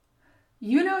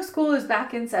You know school is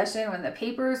back in session when the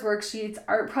papers, worksheets,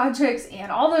 art projects,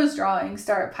 and all those drawings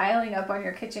start piling up on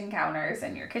your kitchen counters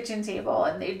and your kitchen table,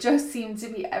 and they just seem to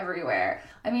be everywhere.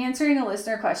 I'm answering a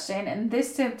listener question in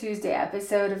this Tip Tuesday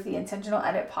episode of the Intentional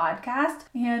Edit podcast,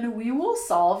 and we will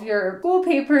solve your school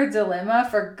paper dilemma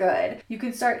for good. You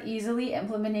can start easily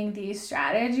implementing these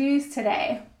strategies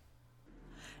today.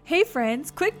 Hey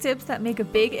friends, quick tips that make a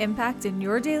big impact in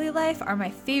your daily life are my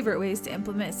favorite ways to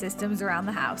implement systems around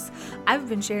the house. I've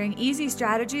been sharing easy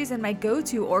strategies and my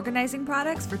go-to organizing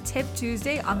products for Tip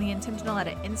Tuesday on the Intentional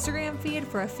Edit Instagram feed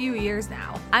for a few years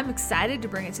now. I'm excited to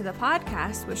bring it to the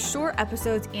podcast with short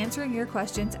episodes answering your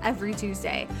questions every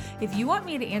Tuesday. If you want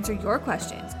me to answer your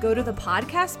questions, go to the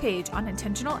podcast page on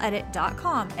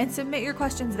intentionaledit.com and submit your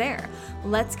questions there.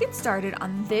 Let's get started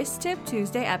on this Tip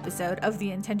Tuesday episode of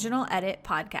the Intentional Edit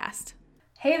podcast.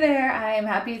 Hey there, I am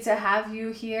happy to have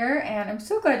you here, and I'm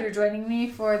so glad you're joining me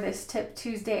for this Tip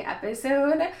Tuesday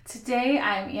episode. Today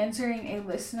I'm answering a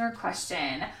listener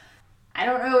question. I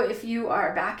don't know if you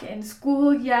are back in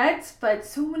school yet, but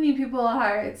so many people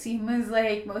are. It seems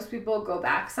like most people go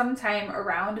back sometime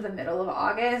around the middle of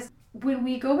August. When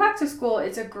we go back to school,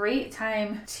 it's a great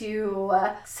time to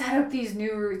set up these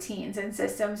new routines and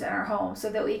systems in our home so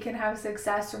that we can have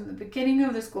success from the beginning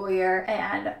of the school year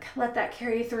and let that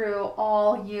carry through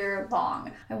all year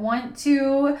long. I want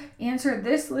to answer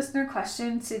this listener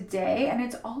question today, and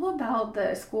it's all about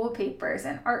the school papers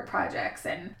and art projects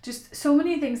and just so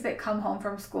many things that come home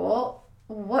from school.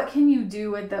 What can you do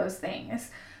with those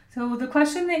things? So the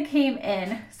question that came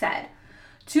in said,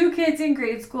 2 kids in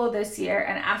grade school this year,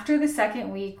 and after the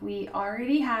second week, we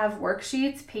already have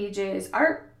worksheets, pages,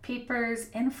 art, papers,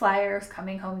 and flyers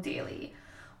coming home daily.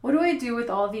 What do I do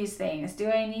with all these things? Do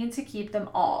I need to keep them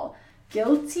all?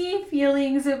 Guilty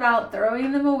feelings about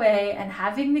throwing them away and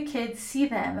having the kids see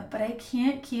them, but I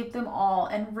can't keep them all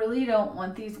and really don't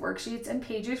want these worksheets and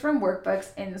pages from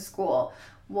workbooks in school.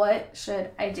 What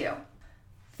should I do?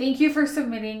 Thank you for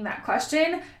submitting that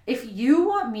question. If you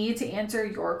want me to answer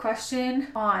your question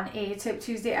on a Tip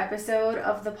Tuesday episode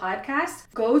of the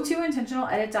podcast, go to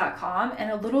intentionaledit.com and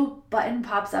a little button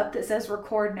pops up that says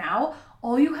record now.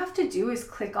 All you have to do is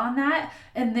click on that,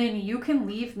 and then you can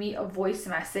leave me a voice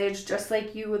message just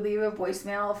like you would leave a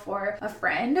voicemail for a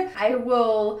friend. I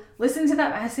will listen to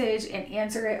that message and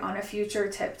answer it on a future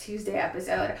Tip Tuesday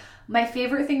episode. My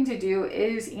favorite thing to do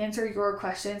is answer your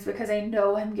questions because I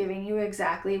know I'm giving you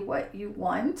exactly what you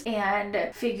want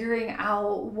and figuring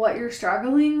out what you're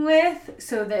struggling with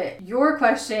so that your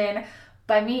question,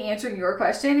 by me answering your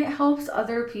question, it helps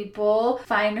other people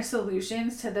find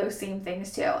solutions to those same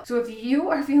things too. So if you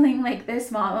are feeling like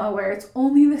this mama where it's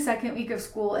only the second week of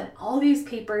school and all these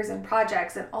papers and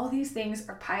projects and all these things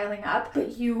are piling up,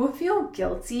 but you feel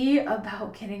guilty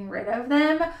about getting rid of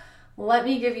them, let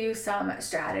me give you some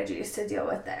strategies to deal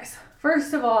with this.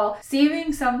 First of all,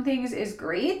 saving some things is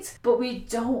great, but we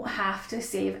don't have to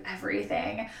save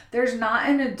everything. There's not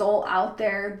an adult out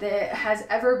there that has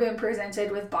ever been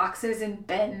presented with boxes and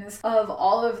bins of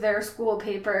all of their school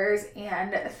papers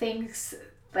and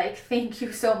thank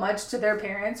you so much to their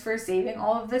parents for saving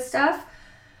all of this stuff.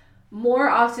 More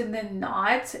often than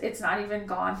not, it's not even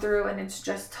gone through and it's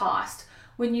just tossed.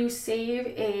 When you save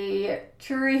a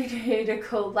curated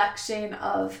collection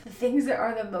of the things that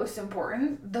are the most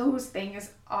important, those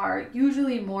things are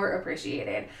usually more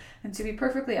appreciated. And to be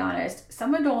perfectly honest,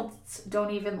 some adults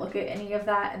don't even look at any of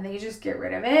that and they just get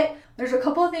rid of it. There's a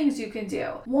couple of things you can do.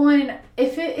 One,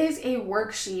 if it is a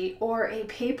worksheet or a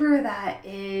paper that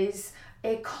is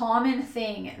a common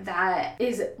thing that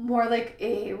is more like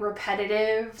a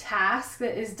repetitive task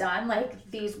that is done, like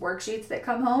these worksheets that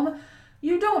come home,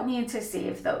 you don't need to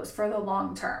save those for the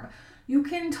long term. You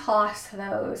can toss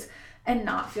those and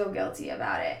not feel guilty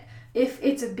about it. If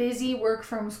it's a busy work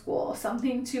from school,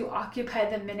 something to occupy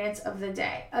the minutes of the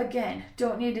day, again,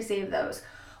 don't need to save those.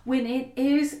 When it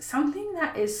is something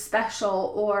that is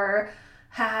special or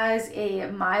has a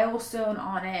milestone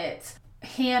on it,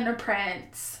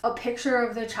 handprints, a picture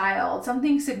of the child,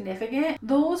 something significant,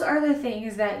 those are the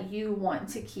things that you want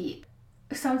to keep.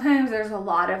 Sometimes there's a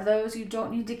lot of those. You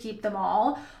don't need to keep them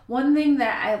all. One thing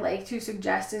that I like to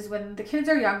suggest is when the kids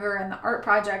are younger and the art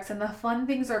projects and the fun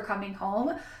things are coming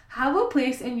home, have a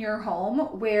place in your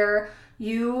home where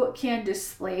you can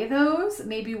display those,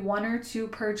 maybe 1 or 2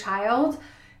 per child,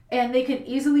 and they can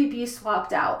easily be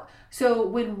swapped out. So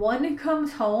when one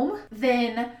comes home,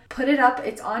 then put it up,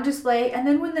 it's on display, and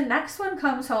then when the next one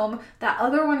comes home, that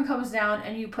other one comes down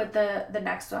and you put the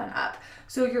next one up.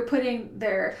 So you're putting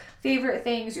their favorite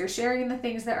things, you're sharing the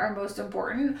things that are most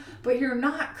important, but you're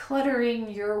not cluttering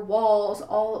your walls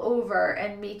all over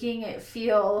and making it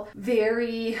feel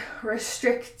very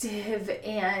restrictive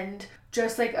and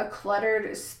just like a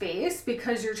cluttered space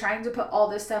because you're trying to put all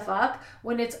this stuff up.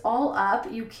 When it's all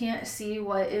up, you can't see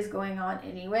what is going on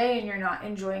anyway, and you're not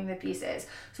enjoying the pieces.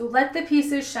 So let the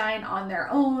pieces shine on their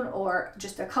own, or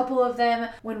just a couple of them.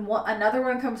 When another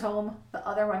one comes home, the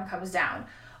other one comes down.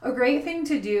 A great thing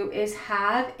to do is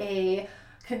have a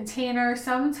container,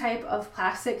 some type of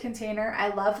plastic container. I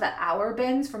love the Hour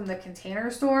bins from the Container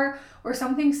Store, or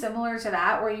something similar to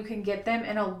that, where you can get them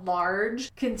in a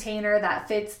large container that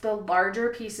fits the larger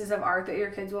pieces of art that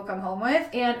your kids will come home with,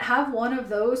 and have one of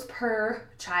those per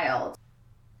child.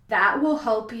 That will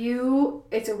help you.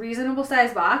 It's a reasonable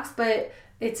size box, but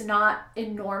it's not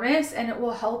enormous, and it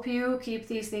will help you keep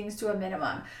these things to a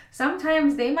minimum.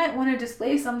 Sometimes they might want to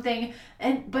display something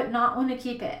but not want to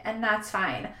keep it, and that's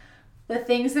fine. The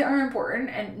things that are important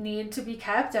and need to be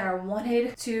kept and are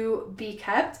wanted to be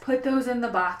kept, put those in the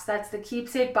box. That's the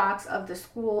keepsake box of the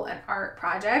school and art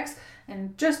projects,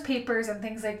 and just papers and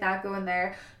things like that go in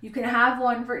there. You can have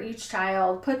one for each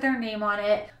child, put their name on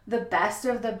it. The best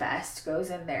of the best goes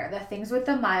in there. The things with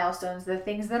the milestones, the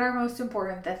things that are most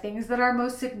important, the things that are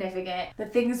most significant, the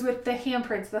things with the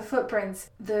handprints, the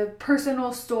footprints, the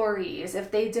personal stories.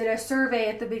 If they did a survey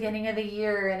at the beginning of the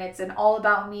year and it's an all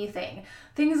about me thing,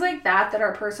 things like that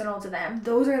are personal to them,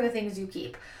 those are the things you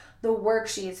keep. The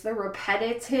worksheets, the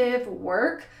repetitive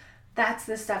work, that's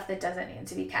the stuff that doesn't need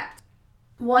to be kept.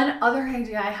 One other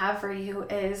idea I have for you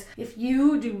is, if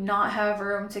you do not have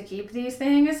room to keep these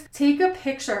things, take a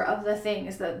picture of the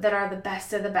things that are the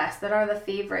best of the best, that are the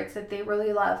favorites, that they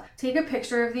really love. Take a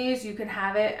picture of these. You can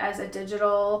have it as a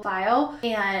digital file,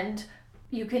 and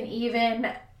you can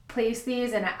even place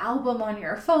these in an album on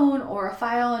your phone or a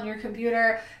file on your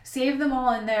computer, save them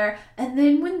all in there, and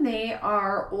then when they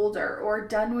are older or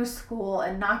done with school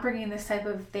and not bringing this type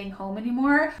of thing home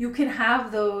anymore, you can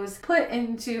have those put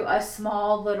into a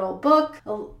small little book,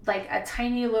 like a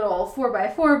tiny little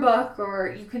 4x4 book,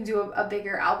 or you can do a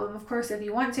bigger album, of course, if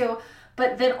you want to.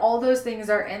 But then all those things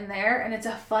are in there, and it's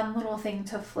a fun little thing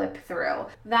to flip through.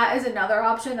 That is another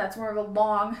option. That's more of a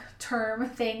long-term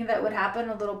thing that would happen,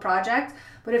 a little project.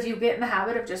 But if you get in the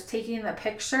habit of just taking the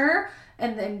picture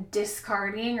and then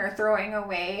discarding or throwing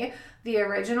away the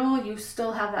original, you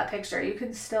still have that picture. You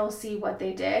can still see what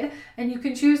they did, and you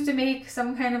can choose to make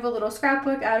some kind of a little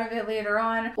scrapbook out of it later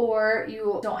on, or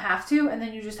you don't have to, and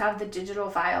then you just have the digital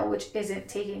file, which isn't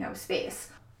taking up space.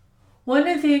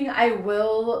 One thing I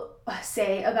will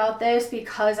say about this,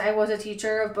 because I was a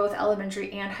teacher of both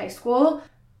elementary and high school,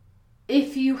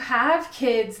 if you have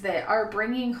kids that are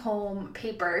bringing home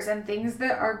papers and things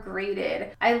that are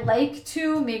graded, I like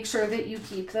to make sure that you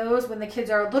keep those when the kids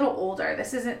are a little older.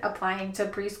 This isn't applying to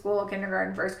preschool,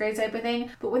 kindergarten, first grade type of thing,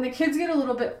 but when the kids get a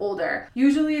little bit older,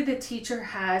 usually the teacher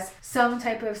has some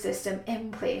type of system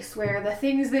in place where the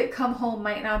things that come home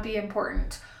might not be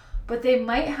important, but they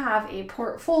might have a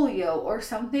portfolio or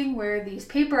something where these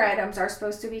paper items are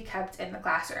supposed to be kept in the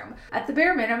classroom. At the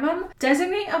bare minimum,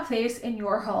 designate a place in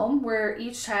your home where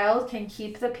each child can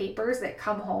keep the papers that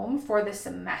come home for the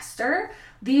semester.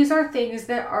 These are things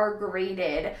that are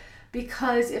graded,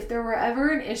 because if there were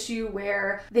ever an issue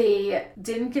where they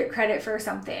didn't get credit for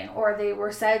something, or they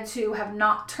were said to have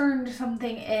not turned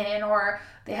something in, or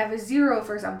they have a 0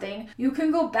 for something, you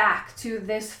can go back to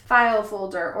this file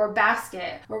folder or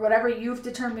basket or whatever you've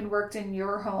determined worked in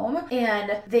your home,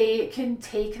 and they can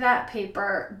take that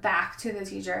paper back to the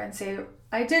teacher and say,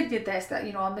 I did get this, that,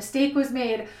 a mistake was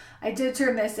made. I did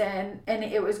turn this in and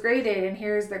it was graded, and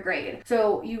here's the grade.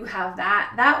 So you have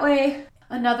that way.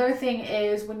 Another thing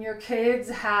is, when your kids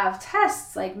have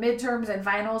tests like midterms and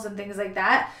finals and things like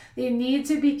that, they need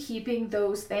to be keeping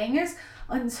those things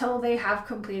until they have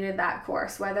completed that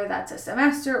course, whether that's a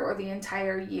semester or the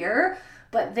entire year.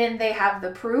 But then they have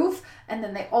the proof, and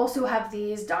then they also have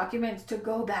these documents to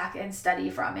go back and study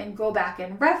from and go back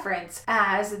and reference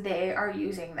as they are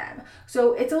using them.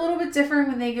 So it's a little bit different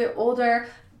when they get older.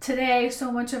 Today,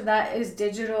 so much of that is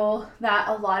digital that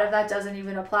a lot of that doesn't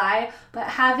even apply, but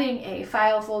having a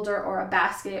file folder or a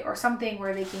basket or something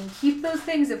where they can keep those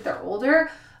things if they're older.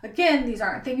 Again, these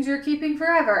aren't things you're keeping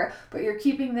forever, but you're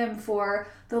keeping them for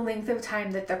the length of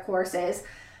time that the course is.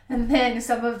 And then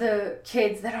some of the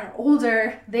kids that are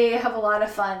older, they have a lot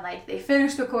of fun. Like they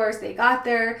finished the course, they got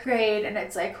their grade, and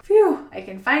it's like, phew, I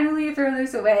can finally throw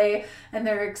this away. And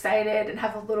they're excited and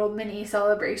have a little mini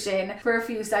celebration for a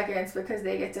few seconds because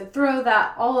they get to throw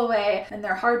that all away and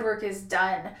their hard work is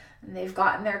done and they've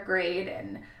gotten their grade,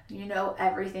 and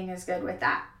everything is good with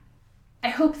that. I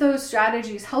hope those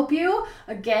strategies help you.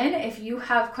 Again, if you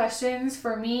have questions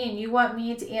for me and you want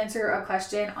me to answer a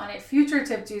question on a future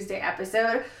Tip Tuesday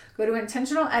episode, go to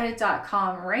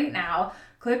intentionaledit.com right now,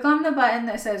 click on the button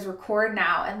that says record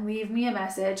now and leave me a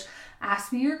message.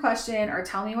 Ask me your question or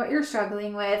tell me what you're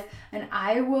struggling with, and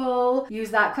I will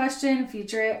use that question,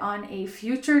 feature it on a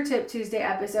future Tip Tuesday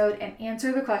episode, and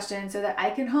answer the question so that I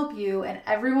can help you and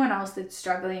everyone else that's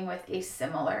struggling with a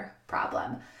similar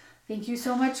problem. Thank you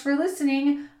so much for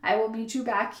listening. I will meet you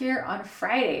back here on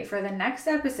Friday for the next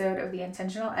episode of the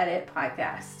Intentional Edit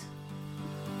podcast.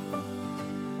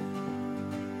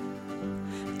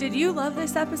 Did you love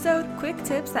this episode? Quick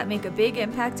tips that make a big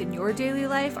impact in your daily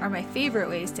life are my favorite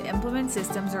ways to implement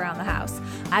systems around the house.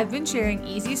 I've been sharing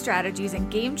easy strategies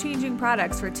and game-changing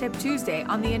products for Tip Tuesday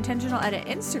on the Intentional Edit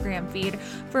Instagram feed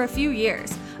for a few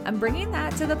years. I'm bringing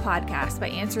that to the podcast by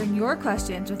answering your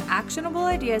questions with actionable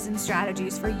ideas and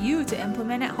strategies for you to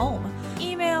implement at home.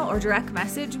 Email or direct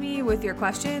message me with your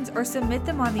questions or submit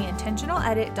them on the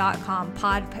intentionaledit.com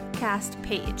podcast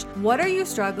page. What are you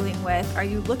struggling with? Are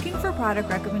you looking for product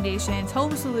recommendations,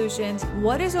 home solutions?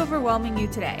 What is overwhelming you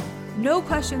today? No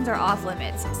questions are off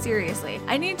limits. Seriously,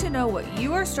 I need to know what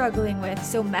you are struggling with,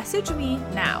 so message me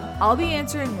now. I'll be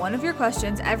answering one of your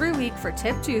questions every week for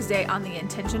Tip Tuesday on the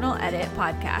Intentional Edit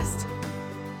podcast.